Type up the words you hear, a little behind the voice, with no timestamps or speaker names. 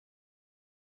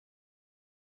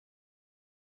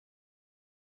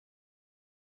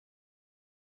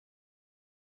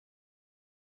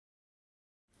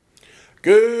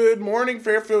Good morning,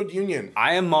 Fairfield Union.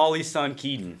 I am Molly's son,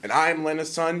 Keaton. And I am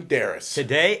Lena's son, Darius.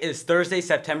 Today is Thursday,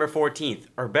 September 14th,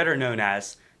 or better known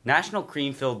as National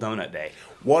Cream-Filled Donut Day.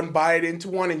 One bite into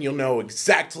one and you'll know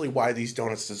exactly why these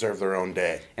donuts deserve their own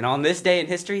day. And on this day in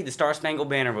history, the Star-Spangled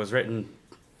Banner was written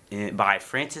by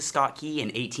Francis Scott Key in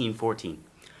 1814.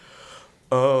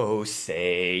 Oh,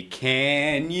 say,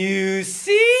 can you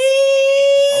see?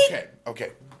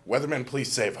 Okay. Weatherman,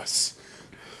 please save us.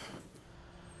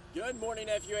 Good morning,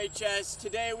 FUHS.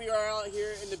 Today we are out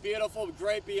here in the beautiful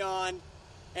Great Beyond,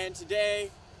 and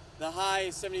today the high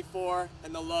is 74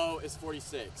 and the low is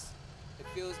 46. It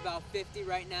feels about 50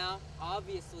 right now.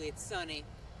 Obviously it's sunny,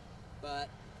 but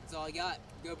that's all I got.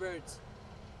 Go Birds.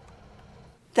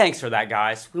 Thanks for that,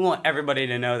 guys. We want everybody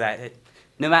to know that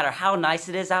no matter how nice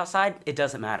it is outside, it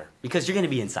doesn't matter, because you're going to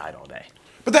be inside all day.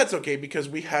 But that's okay, because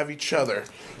we have each other.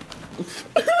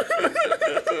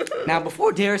 Now,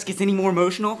 before Darius gets any more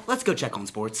emotional, let's go check on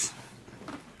sports.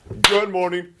 Good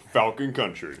morning, Falcon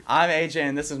Country. I'm AJ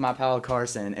and this is my pal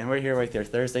Carson, and we're here with your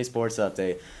Thursday sports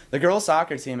update. The girls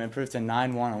soccer team improved to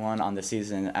 9-1 on the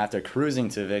season after cruising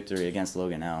to victory against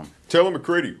Logan Elm. Taylor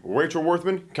McCready, Rachel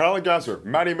Worthman, Kylie Gasser,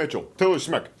 Maddie Mitchell, Taylor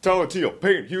Schmeck, Tyler Teal,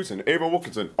 Peyton Hughes, and Ava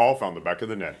Wilkinson all found the back of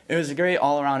the net. It was a great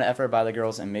all-around effort by the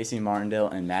girls, and Macy Martindale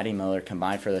and Maddie Miller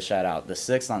combined for the shutout, the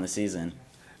 6th on the season.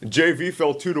 JV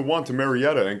fell 2-1 to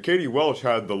Marietta, and Katie Welch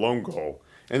had the lone goal.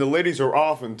 And the ladies are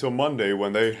off until Monday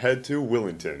when they head to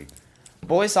Willington.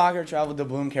 Boys soccer traveled to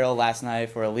Bloom Carroll last night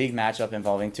for a league matchup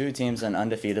involving two teams in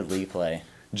undefeated league play.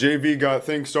 JV got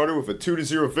things started with a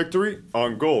 2-0 victory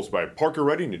on goals by Parker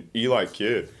Redding and Eli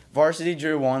Kidd. Varsity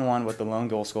drew 1-1 with the lone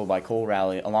goal scored by Cole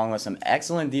Rowley, along with some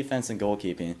excellent defense and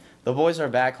goalkeeping. The boys are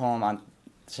back home on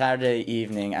Saturday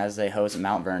evening as they host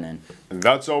Mount Vernon. And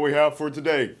that's all we have for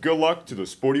today. Good luck to the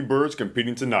Sporty Birds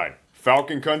competing tonight.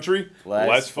 Falcon Country,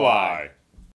 let's fly.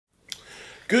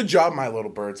 Good job, my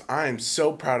little birds. I am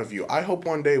so proud of you. I hope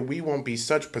one day we won't be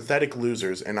such pathetic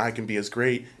losers and I can be as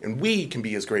great, and we can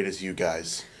be as great as you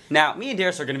guys. Now, me and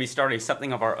Darius are going to be starting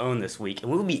something of our own this week,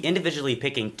 and we will be individually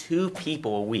picking 2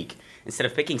 people a week. Instead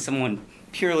of picking someone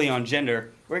purely on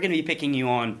gender, we're going to be picking you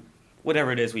on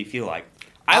whatever it is we feel like.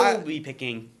 I will be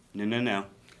picking... No.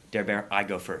 Dare Bear, I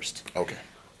go first. Okay.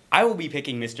 I will be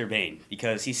picking Mr. Bain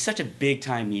because he's such a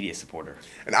big-time media supporter.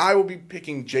 And I will be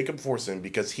picking Jacob Forson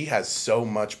because he has so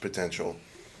much potential.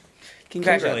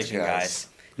 Congratulations, Congrats, guys.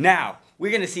 Now,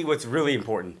 we're going to see what's really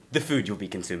important, the food you'll be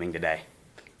consuming today.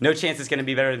 No chance it's going to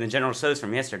be better than General Tso's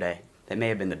from yesterday. That may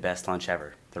have been the best lunch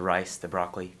ever. The rice, the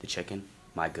broccoli, the chicken.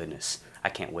 My goodness. I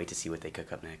can't wait to see what they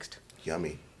cook up next.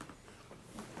 Yummy.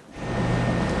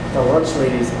 The lunch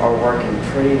ladies are working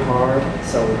pretty hard,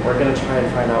 so we're going to try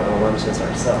and find out what lunch is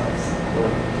ourselves.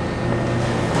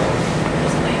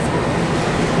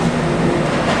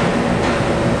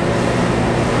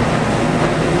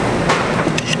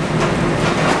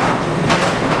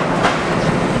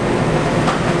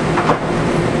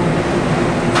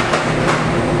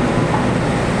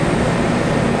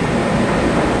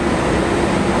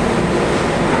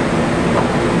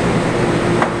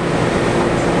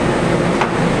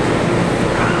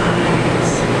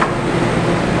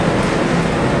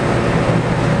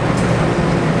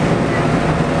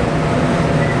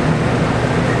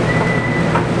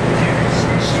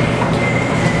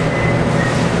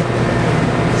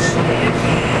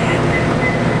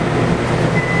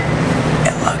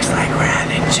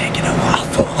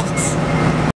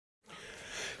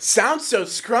 Sounds so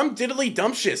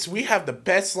scrum-diddly-dumptious. We have the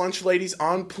best lunch ladies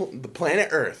on the planet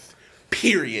Earth.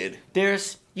 Period.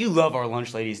 Darius, you love our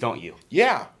lunch ladies, don't you?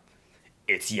 Yeah.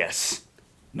 It's yes,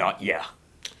 not yeah.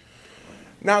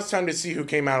 Now it's time to see who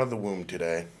came out of the womb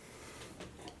today.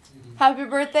 Happy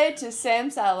birthday to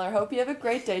Sam Sadler. Hope you have a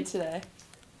great day today.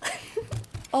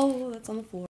 Oh, that's on the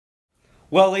floor.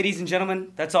 Well, ladies and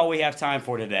gentlemen, that's all we have time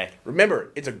for today.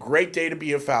 Remember, it's a great day to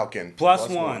be a Falcon. Plus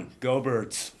one. Go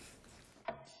Birds.